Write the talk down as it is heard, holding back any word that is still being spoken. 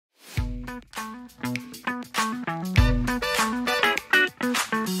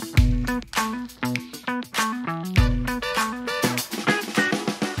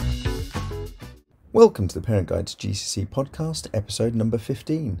Welcome to the Parent Guide to GCSE podcast, episode number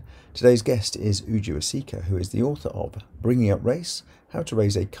 15. Today's guest is Uju Asika, who is the author of Bringing Up Race, How to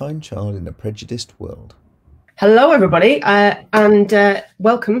Raise a Kind Child in a Prejudiced World. Hello, everybody, and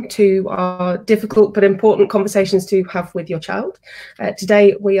welcome to our difficult but important conversations to have with your child.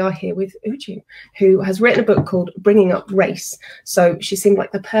 Today, we are here with Uju, who has written a book called Bringing Up Race. So she seemed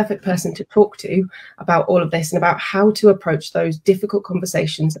like the perfect person to talk to about all of this and about how to approach those difficult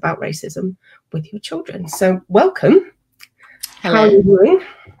conversations about racism with your children. So welcome. Hello. How are you doing?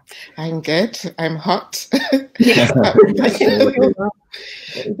 I'm good. I'm hot. Yeah.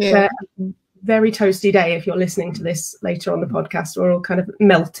 Very toasty day if you're listening to this later on the podcast. We're all kind of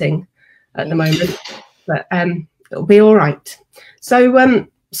melting at the moment, but it'll be all right. So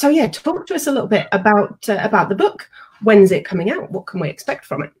yeah, talk to us a little bit about the book. When's it coming out? What can we expect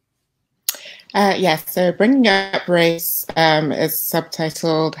from it? Yes, so Bringing Up Race is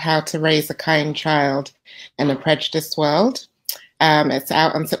subtitled How to Raise a Kind Child in a Prejudiced World. It's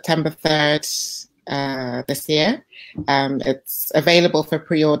out on September 3rd this year. It's available for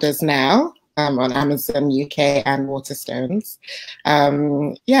pre-orders now. On Amazon UK and Waterstones.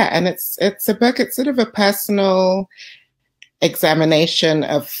 And it's a book. It's sort of a personal examination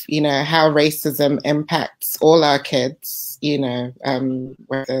of, how racism impacts all our kids,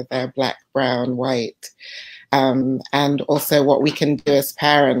 whether they're black, brown, white, and also what we can do as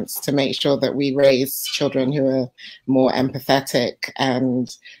parents to make sure that we raise children who are more empathetic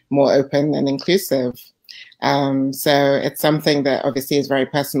and more open and inclusive. So it's something that obviously is very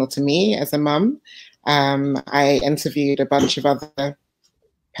personal to me as a mum. I interviewed a bunch of other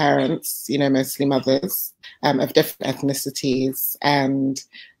parents, mostly mothers, of different ethnicities. And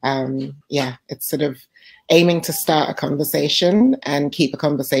it's sort of aiming to start a conversation and keep a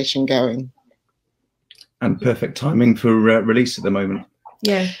conversation going. And perfect timing for release at the moment.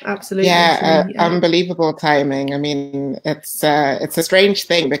 Yeah, absolutely. Yeah, unbelievable timing. I mean, it's a strange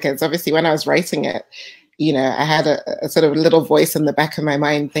thing because obviously when I was writing it, I had a sort of little voice in the back of my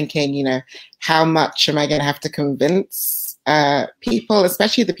mind thinking, how much am I going to have to convince people,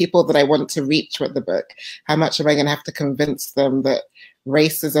 especially the people that I want to reach with the book? How much am I going to have to convince them that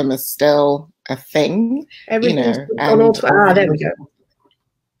racism is still a thing? There we go.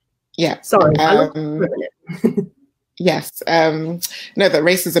 Yeah. Sorry. Yes. No, that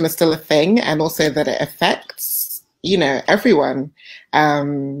racism is still a thing and also that it affects everyone,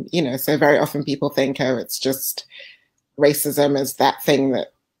 so very often people think, oh, it's just racism is that thing that,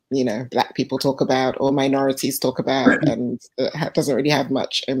 black people talk about or minorities talk about, and it doesn't really have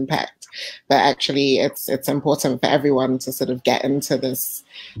much impact. But actually it's important for everyone to sort of get into this,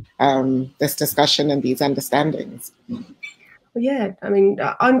 this discussion and these understandings. Well, yeah, I mean,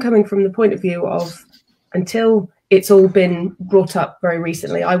 I'm coming from the point of view of until it's all been brought up very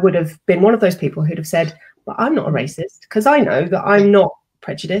recently, I would have been one of those people who'd have said, but I'm not a racist because I know that I'm not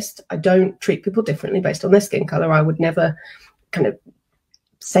prejudiced. I don't treat people differently based on their skin color. I would never kind of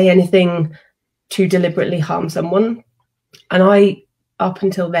say anything to deliberately harm someone. And I, up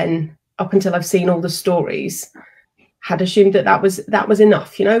until I've seen all the stories, had assumed that was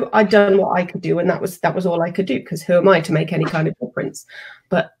enough. I'd done what I could do, and that was all I could do, because who am I to make any kind of difference?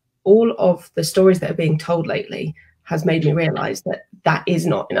 But all of the stories that are being told lately has made me realize that is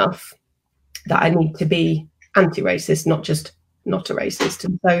not enough. That I need to be anti-racist, not just not a racist.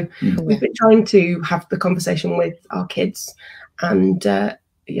 And so we've been trying to have the conversation with our kids, and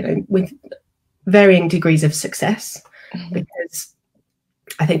with varying degrees of success, because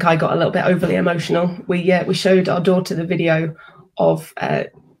I think I got a little bit overly emotional. We showed our daughter the video of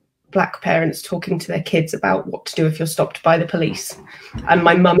black parents talking to their kids about what to do if you're stopped by the police, and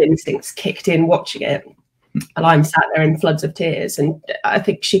my mum instincts kicked in watching it. And I'm sat there in floods of tears, and I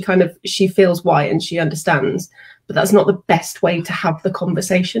think she feels why, and she understands, but that's not the best way to have the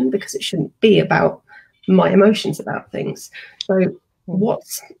conversation, because it shouldn't be about my emotions about things. So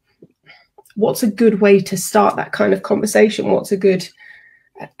what's a good way to start that kind of conversation?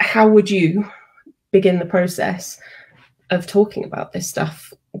 How would you begin the process of talking about this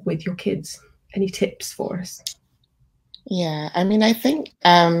stuff with your kids? Any tips for us? Yeah, I mean, I think,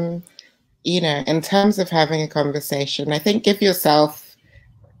 in terms of having a conversation, I think give yourself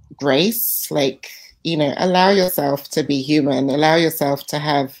grace, allow yourself to be human, allow yourself to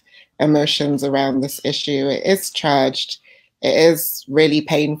have emotions around this issue. It is charged. It is really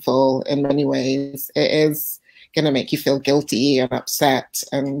painful in many ways. It is, going to make you feel guilty and upset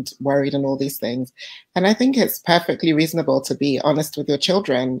and worried and all these things. And I think it's perfectly reasonable to be honest with your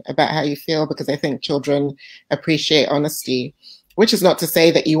children about how you feel, because I think children appreciate honesty. Which is not to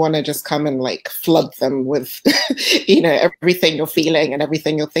say that you want to just come and like flood them with, you know, everything you're feeling and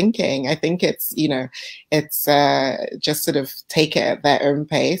everything you're thinking. I think it's, you know, it's just sort of take it at their own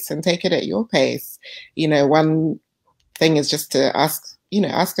pace and take it at your pace. You know, one thing is just to ask, you know,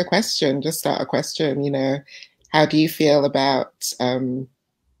 ask a question, just start a question, you know, how do you feel about,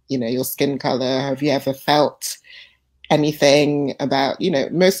 you know, your skin color? Have you ever felt anything about, you know,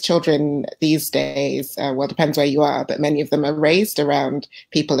 most children these days, well, it depends where you are, but many of them are raised around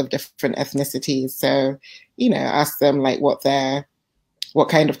people of different ethnicities. So, you know, ask them like what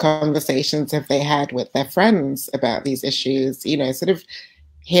kind of conversations have they had with their friends about these issues, you know, sort of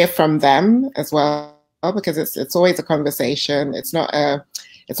hear from them as well, because it's always a conversation. It's not a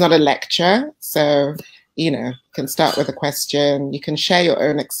lecture. So, you know, can start with a question. You can share your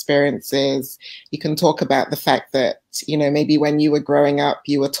own experiences. You can talk about the fact that, you know, maybe when you were growing up,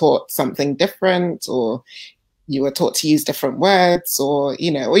 you were taught something different, or you were taught to use different words, or,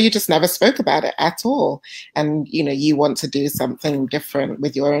 you know, or you just never spoke about it at all. And, you know, you want to do something different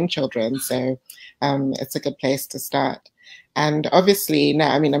with your own children. So it's a good place to start. And obviously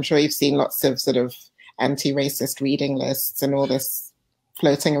now, I mean, I'm sure you've seen lots of sort of anti-racist reading lists and all this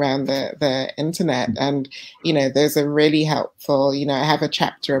floating around the internet, and you know, those are really helpful. You know, I have a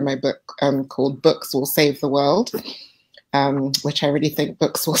chapter in my book called "Books Will Save the World," which I really think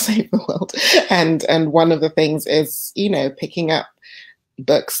books will save the world. And one of the things is, you know, picking up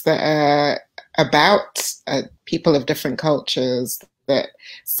books that are about people of different cultures that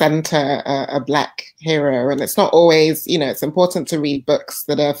center a Black hero. And it's not always, you know, it's important to read books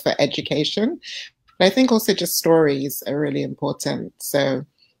that are for education. I think also just stories are really important. So,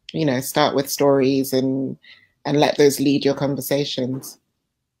 you know, start with stories and let those lead your conversations.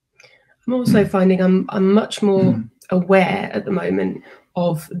 I'm also finding I'm much more aware at the moment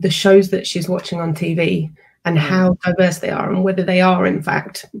of the shows that she's watching on TV and how diverse they are, and whether they are in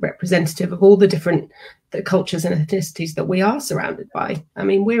fact representative of all the different cultures and ethnicities that we are surrounded by. I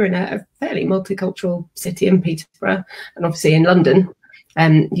mean, we're in a fairly multicultural city in Peterborough, and obviously in London,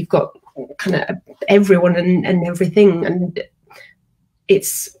 you've got kind of everyone and everything, and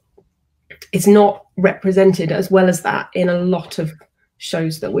it's not represented as well as that in a lot of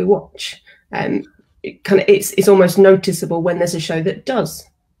shows that we watch. It's almost noticeable when there's a show that does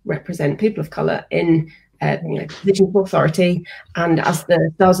represent people of color in you know, positions of authority and as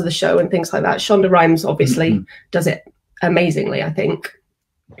the stars of the show and things like that. Shonda Rhimes obviously does it amazingly, I think,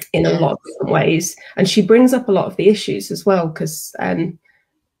 in a lot of different ways, and she brings up a lot of the issues as well, because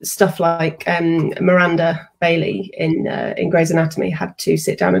stuff like Miranda Bailey in Grey's Anatomy had to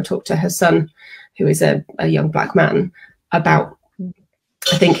sit down and talk to her son, who is a young Black man, about,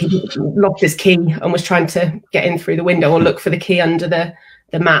 I think he locked his key and was trying to get in through the window or look for the key under the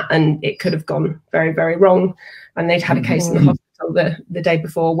mat, and it could have gone very, very wrong. And they'd had a case in the hospital the day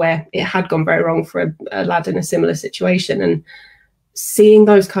before where it had gone very wrong for a lad in a similar situation. And seeing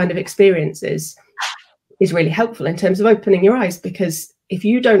those kind of experiences is really helpful in terms of opening your eyes, because if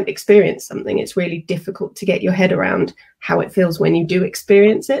you don't experience something, it's really difficult to get your head around how it feels when you do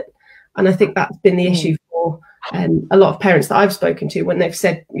experience it. And I think that's been the issue for a lot of parents that I've spoken to, when they've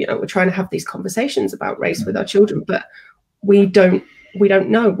said, you know, we're trying to have these conversations about race with our children, but we don't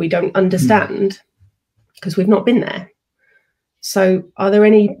know, we don't understand, because we've not been there. So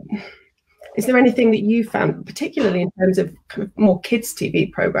is there anything that you found, particularly in terms of kind of more kids'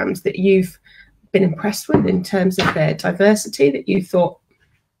 TV programs, that you've been impressed with in terms of their diversity, that you thought,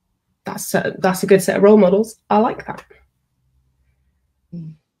 that's a good set of role models, I like that?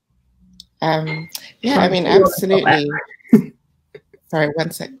 Yeah, I mean, absolutely. Sorry,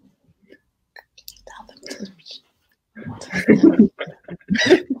 one sec.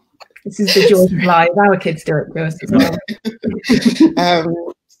 This is the joy of live. Our kids do it to us as well.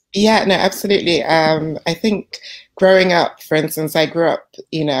 Yeah, no, absolutely. I think growing up, for instance, I grew up,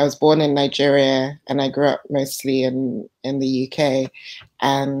 you know, I was born in Nigeria and I grew up mostly in the UK.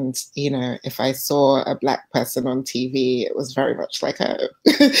 And, you know, if I saw a Black person on TV, it was very much like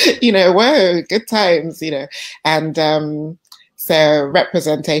you know, whoa, good times, you know. And so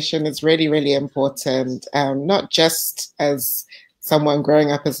representation is really, really important, not just as someone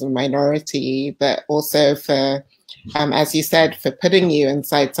growing up as a minority, but also for, as you said, for putting you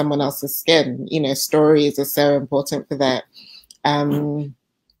inside someone else's skin. You know, stories are so important for that.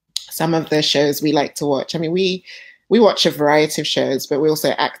 Some of the shows we like to watch, I mean, we we watch a variety of shows, but we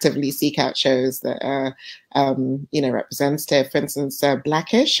also actively seek out shows that are, you know, representative. For instance,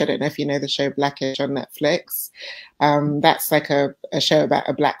 Blackish. I don't know if you know the show Blackish on Netflix. That's like a show about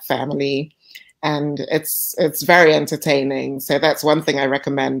a Black family, and it's very entertaining. So that's one thing I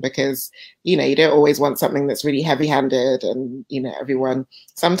recommend, because, you know, you don't always want something that's really heavy-handed, and, you know,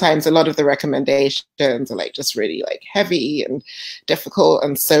 sometimes a lot of the recommendations are like just really like heavy and difficult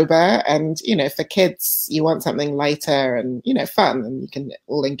and sober. And, you know, for kids, you want something lighter and, you know, fun and you can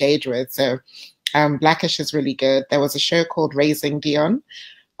all engage with. So Blackish is really good. There was a show called Raising Dion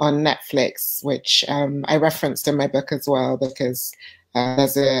on Netflix, which I referenced in my book as well, because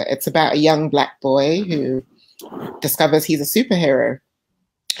it's about a young Black boy who discovers he's a superhero.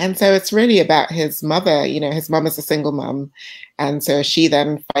 And so it's really about his mother. You know, his mom is a single mom. And so she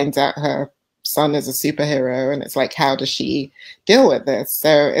then finds out her son is a superhero, and it's like, how does she deal with this?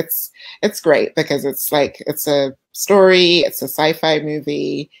 So it's great, because it's like, it's a story, it's a sci-fi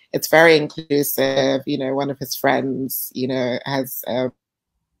movie, it's very inclusive. You know, one of his friends, you know, has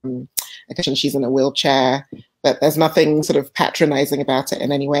she's in a wheelchair, but there's nothing sort of patronizing about it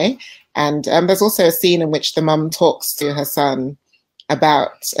in any way. And there's also a scene in which the mum talks to her son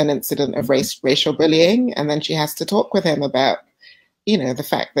about an incident of racial bullying, and then she has to talk with him about, you know, the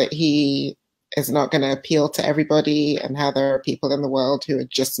fact that he is not going to appeal to everybody, and how there are people in the world who are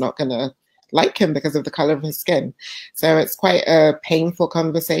just not going to like him because of the color of his skin. So it's quite a painful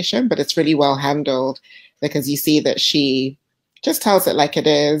conversation, but it's really well handled, because you see that she just tells it like it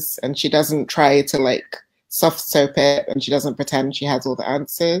is, and she doesn't try to like soft soap it, and she doesn't pretend she has all the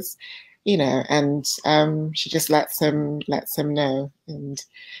answers, you know, and she just lets him know. And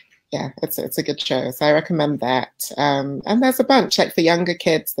yeah, it's a good show. So I recommend that. And there's a bunch, like for younger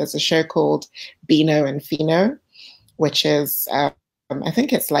kids, there's a show called Beano and Fino, which is, I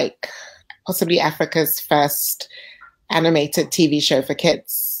think it's like possibly Africa's first animated TV show for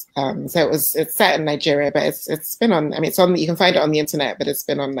kids. So it's set in Nigeria, but it's been on, I mean, it's on, you can find it on the internet, but it's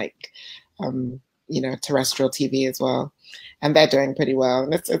been on like, you know, terrestrial TV as well. And they're doing pretty well.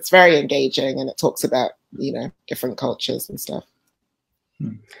 And it's very engaging, and it talks about, you know, different cultures and stuff.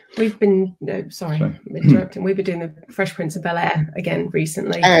 We've been, sorry, I'm interrupting. We've been doing the Fresh Prince of Bel-Air again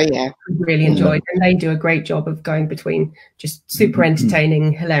recently. Oh, yeah. We really enjoyed, and they do a great job of going between just super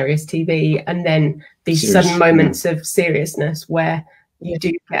entertaining, hilarious TV, and then these sudden moments of seriousness where you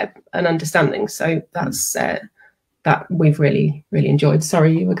do get an understanding. So that's that we've really enjoyed.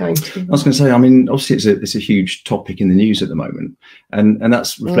 Sorry, you were going to. I was going to say, I mean, obviously it's a huge topic in the news at the moment, and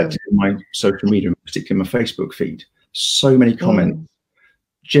that's reflected in my social media, particularly my Facebook feed. So many comments,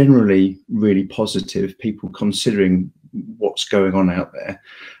 generally really positive, people considering what's going on out there.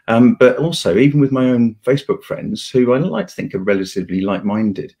 But also, even with my own Facebook friends, who I like to think are relatively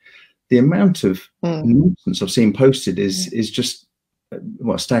like-minded, the amount of nonsense I've seen posted is just,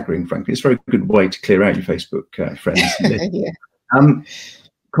 well, staggering, frankly. It's a very good way to clear out your Facebook friends. Yeah.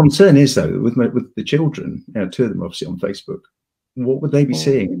 Concern is, though, with the children, you know, 2 of them are obviously on Facebook, what would they be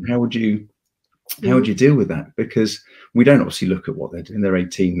seeing? How would you deal with that? Because we don't obviously look at what they're doing. They're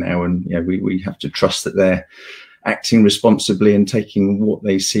 18 now, and you know, we have to trust that they're acting responsibly and taking what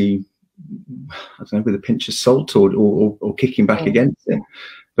they see, I don't know, with a pinch of salt, or kicking back against it.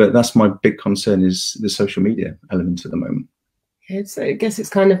 But that's my big concern, is the social media element at the moment. I guess it's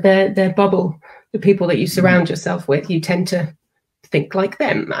kind of their bubble, the people that you surround yourself with. You tend to think like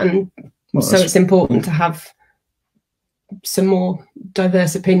them, and so it's important to have some more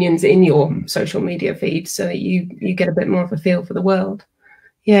diverse opinions in your social media feed, so that you get a bit more of a feel for the world.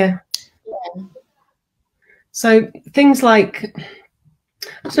 Yeah. So things like,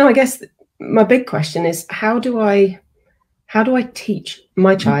 so I guess my big question is, how do I teach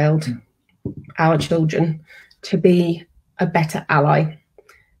my child, our children, to be a better ally?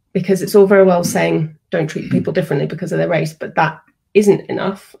 Because it's all very well saying don't treat people differently because of their race, but that isn't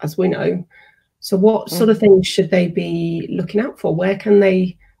enough, as we know. So what sort of things should they be looking out for? Where can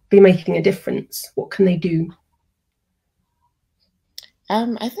they be making a difference? What can they do?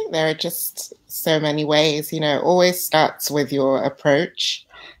 I think there are just so many ways, you know. Always starts with your approach.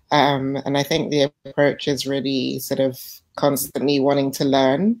 And I think the approach is really sort of constantly wanting to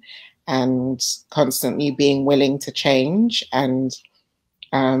learn, and constantly being willing to change, and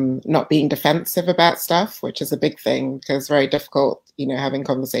not being defensive about stuff, which is a big thing, because it's very difficult, you know, having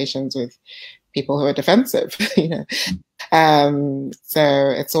conversations with people who are defensive, you know. So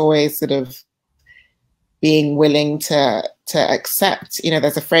it's always sort of being willing to accept, you know,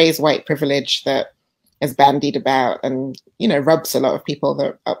 there's a phrase, white privilege, that is bandied about and, you know, rubs a lot of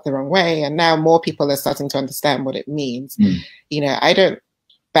people up the wrong way. And now more people are starting to understand what it means. You know, I don't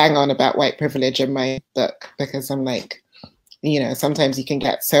bang on about white privilege in my book, because I'm like, you know, sometimes you can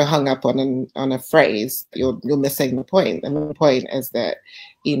get so hung up on a phrase, you're missing the point. And the point is that,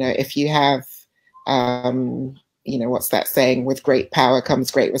 you know, if you have, you know, what's that saying? With great power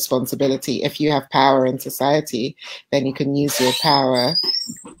comes great responsibility. If you have power in society, then you can use your power,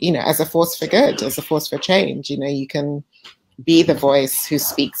 you know, as a force for good, as a force for change. You know, you can be the voice who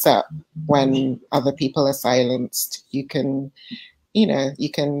speaks up when other people are silenced. You can, you know, you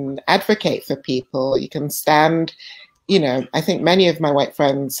can advocate for people. You can stand, you know, I think many of my white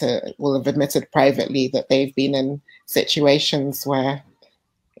friends will have admitted privately that they've been in situations where,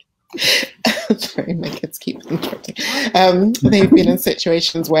 sorry, my kids keep interrupting. They've been in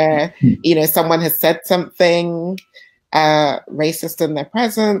situations where, you know, someone has said something racist in their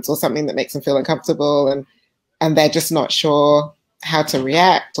presence, or something that makes them feel uncomfortable, and they're just not sure how to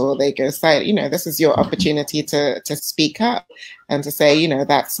react, or they go silent. You know, this is your opportunity to speak up and to say, you know,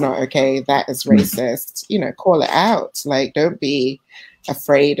 that's not okay, that is racist, you know, call it out. Like, don't be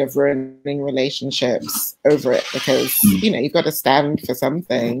afraid of ruining relationships over it, because, you know, you've got to stand for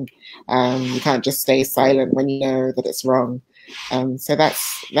something. You can't just stay silent when you know that it's wrong. So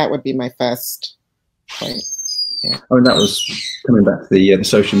that would be my first point. Yeah. I mean, that was coming back to the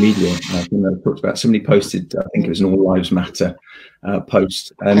social media thing that I talked about. Somebody posted, I think it was an All Lives Matter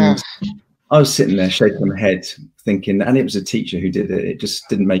post, and I was sitting there shaking my head, thinking, and it was a teacher who did it. It just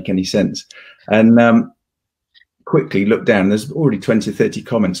didn't make any sense. And quickly looked down. There's already 20 or 30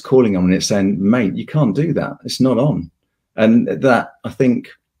 comments calling on it, saying, "Mate, you can't do that. It's not on." And that, I think,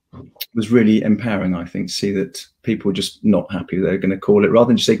 was really empowering. I think, to see that people were just not happy. They're going to call it, rather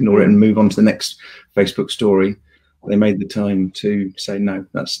than just ignore it and move on to the next Facebook story. They made the time to say, no,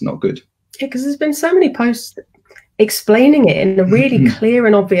 that's not good. Yeah, because there's been so many posts explaining it in a really clear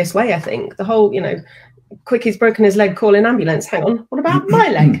and obvious way. I think the whole, you know, Quicky's broken his leg, call an ambulance. Hang on, what about my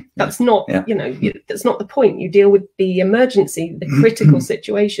leg? That's not, you know, that's not the point. You deal with the emergency, the critical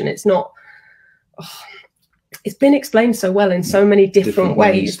situation. It's not. It's been explained so well in so many different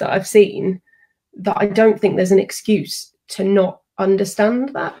ways that I've seen, that I don't think there's an excuse to not understand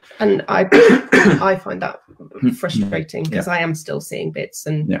that. And I find that frustrating, because I am still seeing bits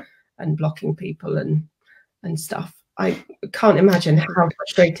and blocking people and stuff. I can't imagine how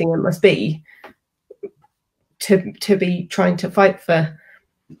frustrating it must be to be trying to fight for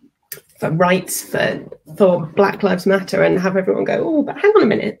rights, for Black Lives Matter, and have everyone go, oh, but hang on a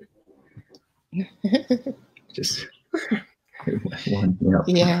minute. Just winding up.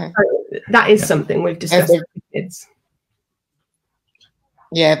 Yeah, that is something we've discussed with kids.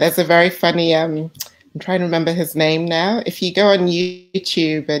 Yeah, there's a very funny, I'm trying to remember his name now. If you go on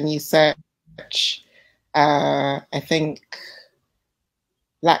YouTube and you search, I think,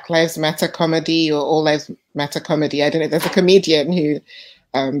 Black Lives Matter comedy or All Lives Matter comedy, I don't know, there's a comedian who,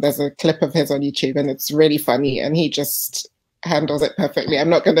 there's a clip of his on YouTube, and it's really funny, and he just handles it perfectly. I'm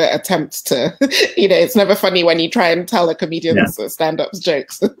not going to attempt to, you know, it's never funny when you try and tell a comedian's stand-ups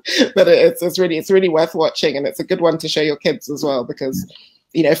jokes, but it's really worth watching, and it's a good one to show your kids as well, because,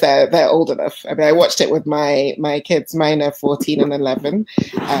 you know, if they're old enough. I mean, I watched it with my kids. Mine are 14 and 11,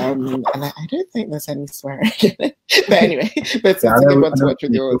 and I don't think there's any swearing in it. But anyway, but it's a good one to watch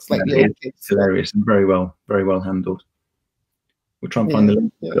with yours, like the old kids. It's hilarious and very well handled. We'll try and find the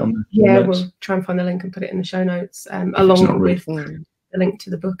link. We'll try and find the link and put it in the show notes, along with the link to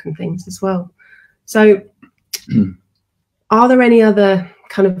the book and things as well. So, are there any other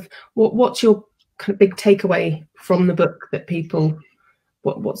kind of what's your kind of big takeaway from the book that people?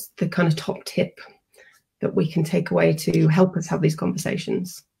 What's the kind of top tip that we can take away to help us have these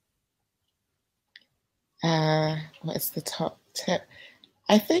conversations? What is the top tip?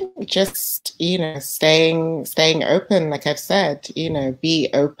 I think just, you know, staying open, like I've said, you know, be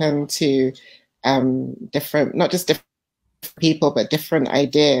open to different, not just different people, but different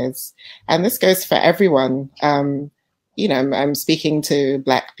ideas. And this goes for everyone. You know, I'm speaking to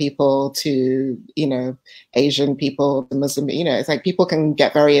Black people, to, you know, Asian people, the Muslim, you know, it's like people can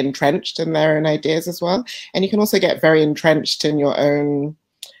get very entrenched in their own ideas as well. And you can also get very entrenched in your own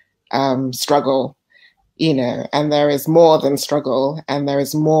struggle, you know, and there is more than struggle, and there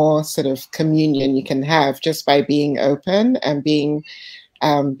is more sort of communion you can have just by being open and being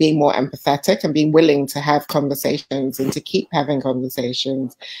more empathetic and being willing to have conversations and to keep having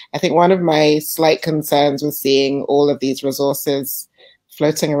conversations. I think one of my slight concerns with seeing all of these resources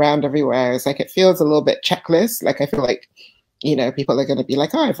floating around everywhere is like, it feels a little bit checklist. Like, I feel like, you know, people are going to be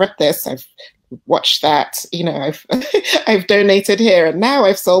like, oh, I've read this, I've watch that, you know, I've donated here and now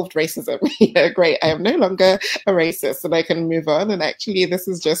I've solved racism. Great, I am no longer a racist and I can move on. And actually this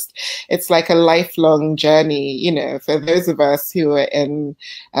is just, it's like a lifelong journey, you know, for those of us who are in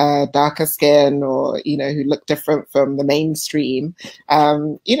darker skin or, you know, who look different from the mainstream.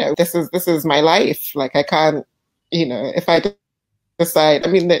 You know, this is my life. Like I can't, you know, if I decide, I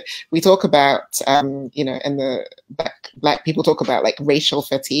mean, that we talk about, you know, and the black people talk about like racial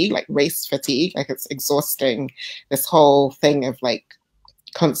fatigue, like race fatigue, like it's exhausting, this whole thing of like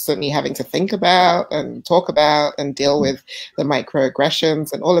constantly having to think about and talk about and deal with the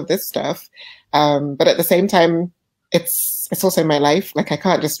microaggressions and all of this stuff. But at the same time, it's also my life. Like I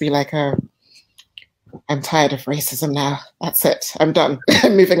can't just be like, I'm tired of racism now. That's it. I'm done.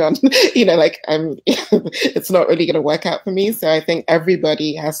 I'm moving on. You know, like it's not really going to work out for me. So I think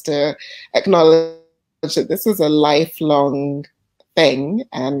everybody has to acknowledge that this is a lifelong thing.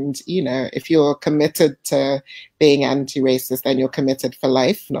 And, you know, if you're committed to being anti-racist, then you're committed for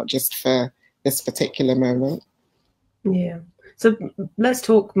life, not just for this particular moment. Yeah. So let's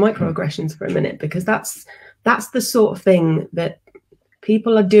talk microaggressions for a minute, because that's the sort of thing that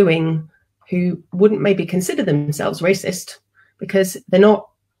people are doing who wouldn't maybe consider themselves racist, because they're not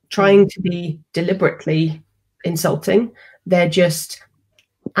trying to be deliberately insulting. They're just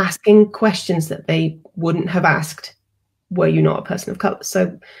asking questions that they wouldn't have asked were you not a person of colour.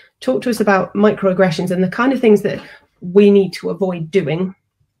 So talk to us about microaggressions and the kind of things that we need to avoid doing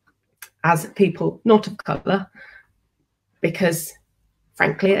as people not of colour, because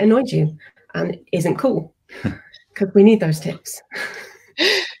frankly it annoys you and isn't cool, because we need those tips.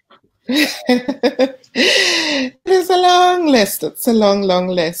 There's a long list. It's a long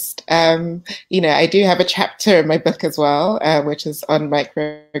list. You know, I do have a chapter in my book as well, which is on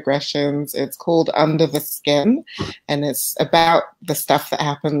microaggressions. It's called Under the Skin, and it's about the stuff that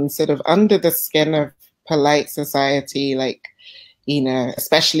happens sort of under the skin of polite society, like, you know,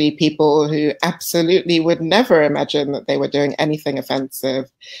 especially people who absolutely would never imagine that they were doing anything offensive.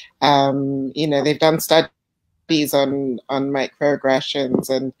 You know, they've done studies on microaggressions,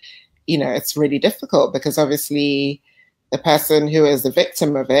 and you know, it's really difficult because obviously the person who is the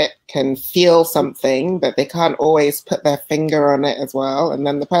victim of it can feel something, but they can't always put their finger on it as well. And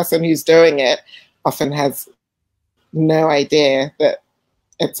then the person who's doing it often has no idea that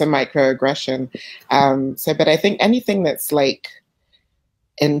it's a microaggression. But I think anything that's like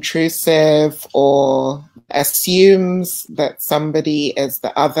intrusive or assumes that somebody is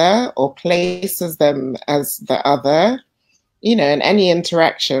the other or places them as the other, you know, in any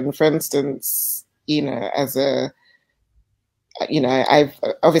interaction, for instance, you know, I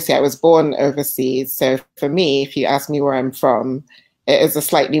was born overseas. So for me, if you ask me where I'm from, it is a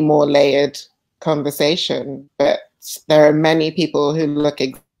slightly more layered conversation. But there are many people who look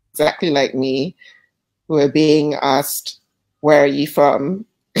exactly like me who are being asked, where are you from?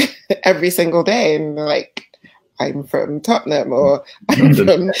 Every single day. And they're like, I'm from Tottenham, or I'm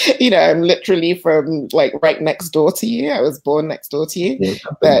from, you know, I'm literally from like right next door to you. I was born next door to you. Yeah,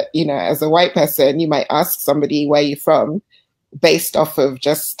 but, you know, as a white person, you might ask somebody where you're from based off of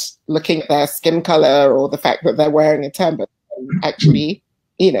just looking at their skin color or the fact that they're wearing a turban. Actually,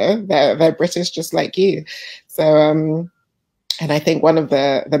 you know, they're British just like you. So, and I think one of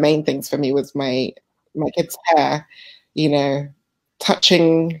the main things for me was my kids' hair, you know,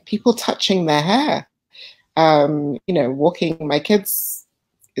 people touching their hair. You know, walking my kids,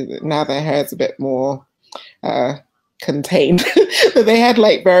 now their hair is a bit more contained, but they had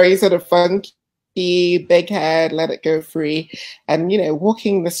like very sort of funky, big hair, let it go free. And, you know,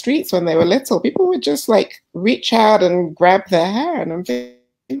 walking the streets when they were little, people would just like reach out and grab their hair. And I'm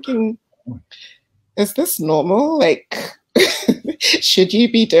thinking, is this normal? Like, should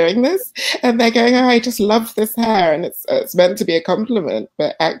you be doing this? And they're going, oh, I just love this hair. And it's meant to be a compliment,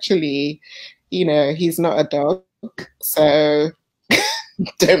 but actually, you know, he's not a dog, so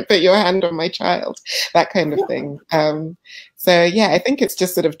don't put your hand on my child, that kind of thing. So yeah, I think it's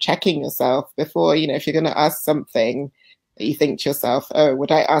just sort of checking yourself before, you know, if you're going to ask something that you think to yourself, oh,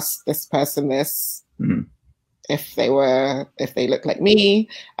 would I ask this person this if they look like me?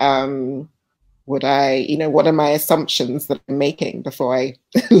 Would I, you know, what are my assumptions that I'm making before I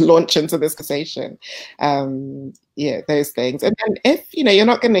launch into this conversation? Yeah, those things. And then if, you know, you're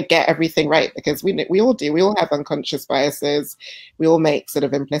not going to get everything right, because we all do, we all have unconscious biases, we all make sort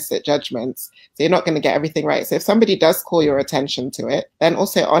of implicit judgments. So you're not going to get everything right. So if somebody does call your attention to it, then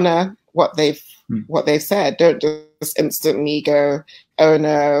also honor what they've said. Don't just instantly go, oh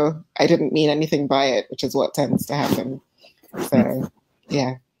no, I didn't mean anything by it, which is what tends to happen. So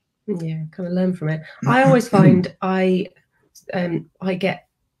yeah. Yeah, kind of learn from it. I always find I get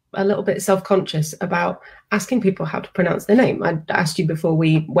a little bit self-conscious about asking people how to pronounce their name. I asked you before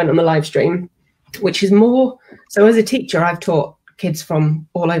we went on the live stream, which is more, so as a teacher, I've taught kids from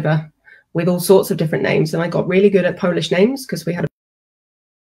all over with all sorts of different names, and I got really good at Polish names because we had a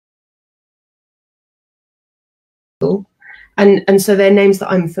and so they're names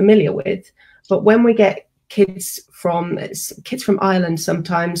that I'm familiar with. But when we get kids from Ireland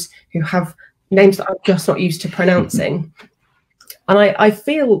sometimes who have names that I'm just not used to pronouncing, and I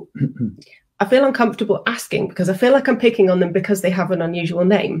feel uncomfortable asking because I feel like I'm picking on them because they have an unusual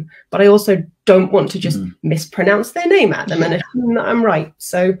name, but I also don't want to just mispronounce their name at them and assume that I'm right.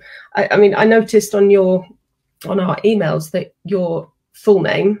 So, I mean, I noticed on our emails that your full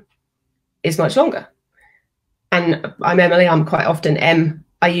name is much longer. And I'm Emily. I'm quite often M.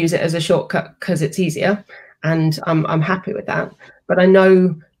 I use it as a shortcut because it's easier, and I'm happy with that. But I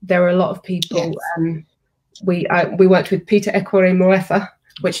know there are a lot of people. Yes. We worked with Peter Ekwere Moefa,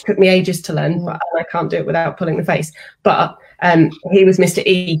 which took me ages to learn, but I can't do it without pulling the face. But he was Mr.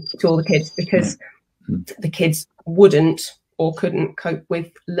 E to all the kids because the kids wouldn't or couldn't cope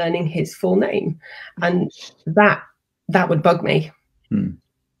with learning his full name, and that would bug me.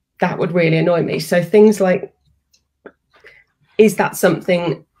 That would really annoy me. So things like, is that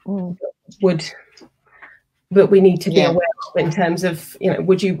something that we need to be aware of in terms of, you know,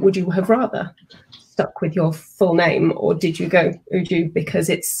 would you have rather stuck with your full name, or did you go Uju because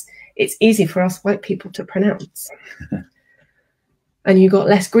it's easy for us white people to pronounce and you got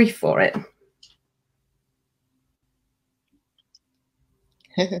less grief for it?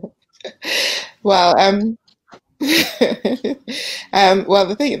 Well,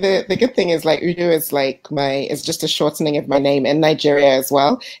 well, the good thing is, like, Uju is like it's just a shortening of my name in Nigeria as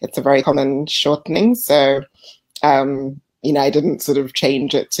well. It's a very common shortening, so you know, I didn't sort of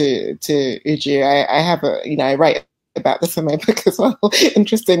change it to Uju. I have I write about this in my book as well.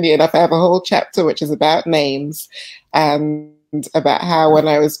 Interestingly enough, I have a whole chapter which is about names and about how when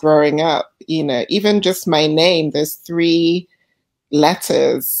I was growing up, you know, even just my name, there's 3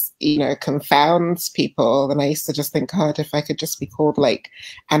 letters, you know, confounds people. And I used to just think, God, if I could just be called like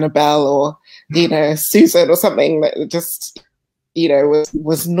Annabelle or, you know, Susan or something that just, you know,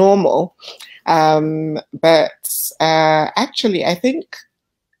 was normal. But actually, I think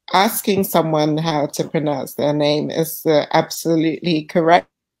asking someone how to pronounce their name is the absolutely correct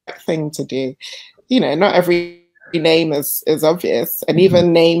thing to do. You know, not every name is obvious, and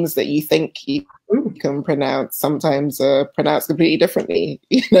even names that you think you can pronounce sometimes are pronounced completely differently.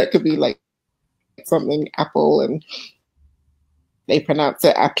 You know, it could be like something apple and they pronounce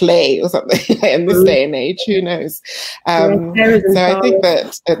it apple or something in this day and age. Who knows? So I think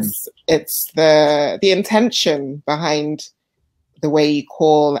that it's the intention behind the way you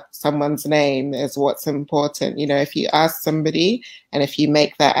call someone's name is what's important. You know, if you ask somebody and if you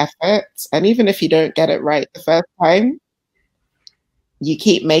make that effort, and even if you don't get it right the first time, you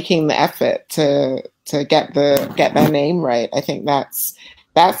keep making the effort to get their name right. I think that's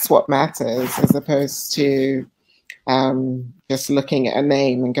what matters, as opposed to just looking at a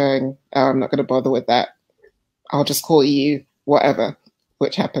name and going, oh, I'm not going to bother with that. I'll just call you whatever,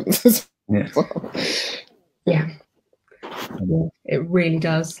 which happens as well. Yeah. It really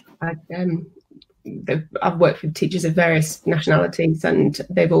does. I've worked with teachers of various nationalities, and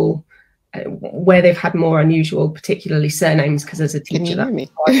they've all, where they've had more unusual, particularly surnames, because as a teacher, I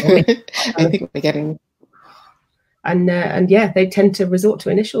think we're getting. And yeah, they tend to resort to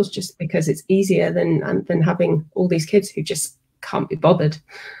initials just because it's easier than having all these kids who just can't be bothered.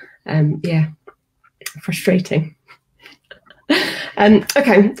 Yeah, frustrating.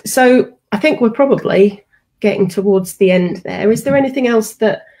 Okay, so I think we're probably getting towards the end there. Is there anything else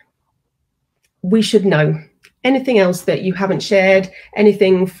that we should know? Anything else that you haven't shared?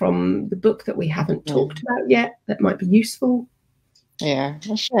 Anything from the book that we haven't talked about yet that might be useful? Yeah,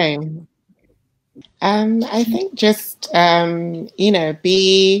 a shame. I think just, you know,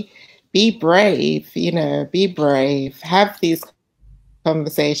 be brave, you know, be brave. Have these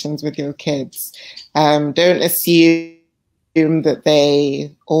conversations with your kids. Don't assume that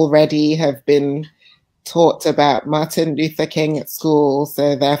they already have been taught about Martin Luther King at school,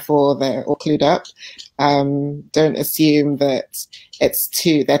 so therefore they're all clued up. Don't assume that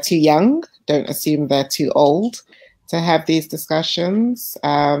they're too young. Don't assume they're too old to have these discussions.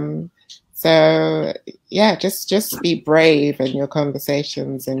 So yeah, just be brave in your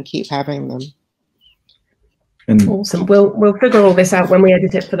conversations and keep having them. Awesome. We'll figure all this out when we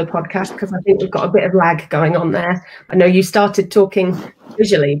edit it for the podcast, because I think we've got a bit of lag going on there. I know you started talking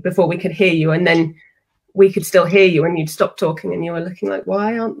visually before we could hear you, and then we could still hear you and you'd stop talking and you were looking like,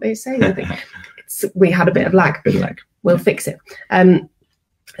 why aren't they saying anything? We had a bit of lag. We'll fix it.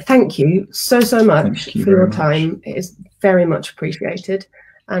 thank you so much Thank you for your very much. time. It is very much appreciated.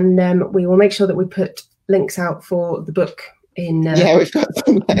 And we will make sure that we put links out for the book in Yeah, we've got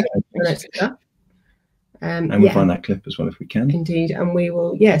some there. the notes of that. And we'll find that clip as well if we can. Indeed, and we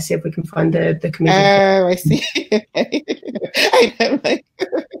will, see if we can find the comedian. Oh, I see. I don't like.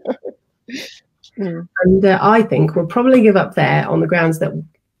 And I think we'll probably give up there on the grounds that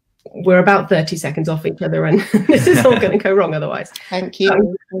we're about 30 seconds off each other, and this is all going to go wrong otherwise. Thank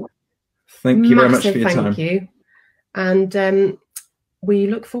you. Thank you very much for your Thank time. you. And we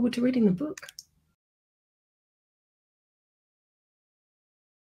look forward to reading the book.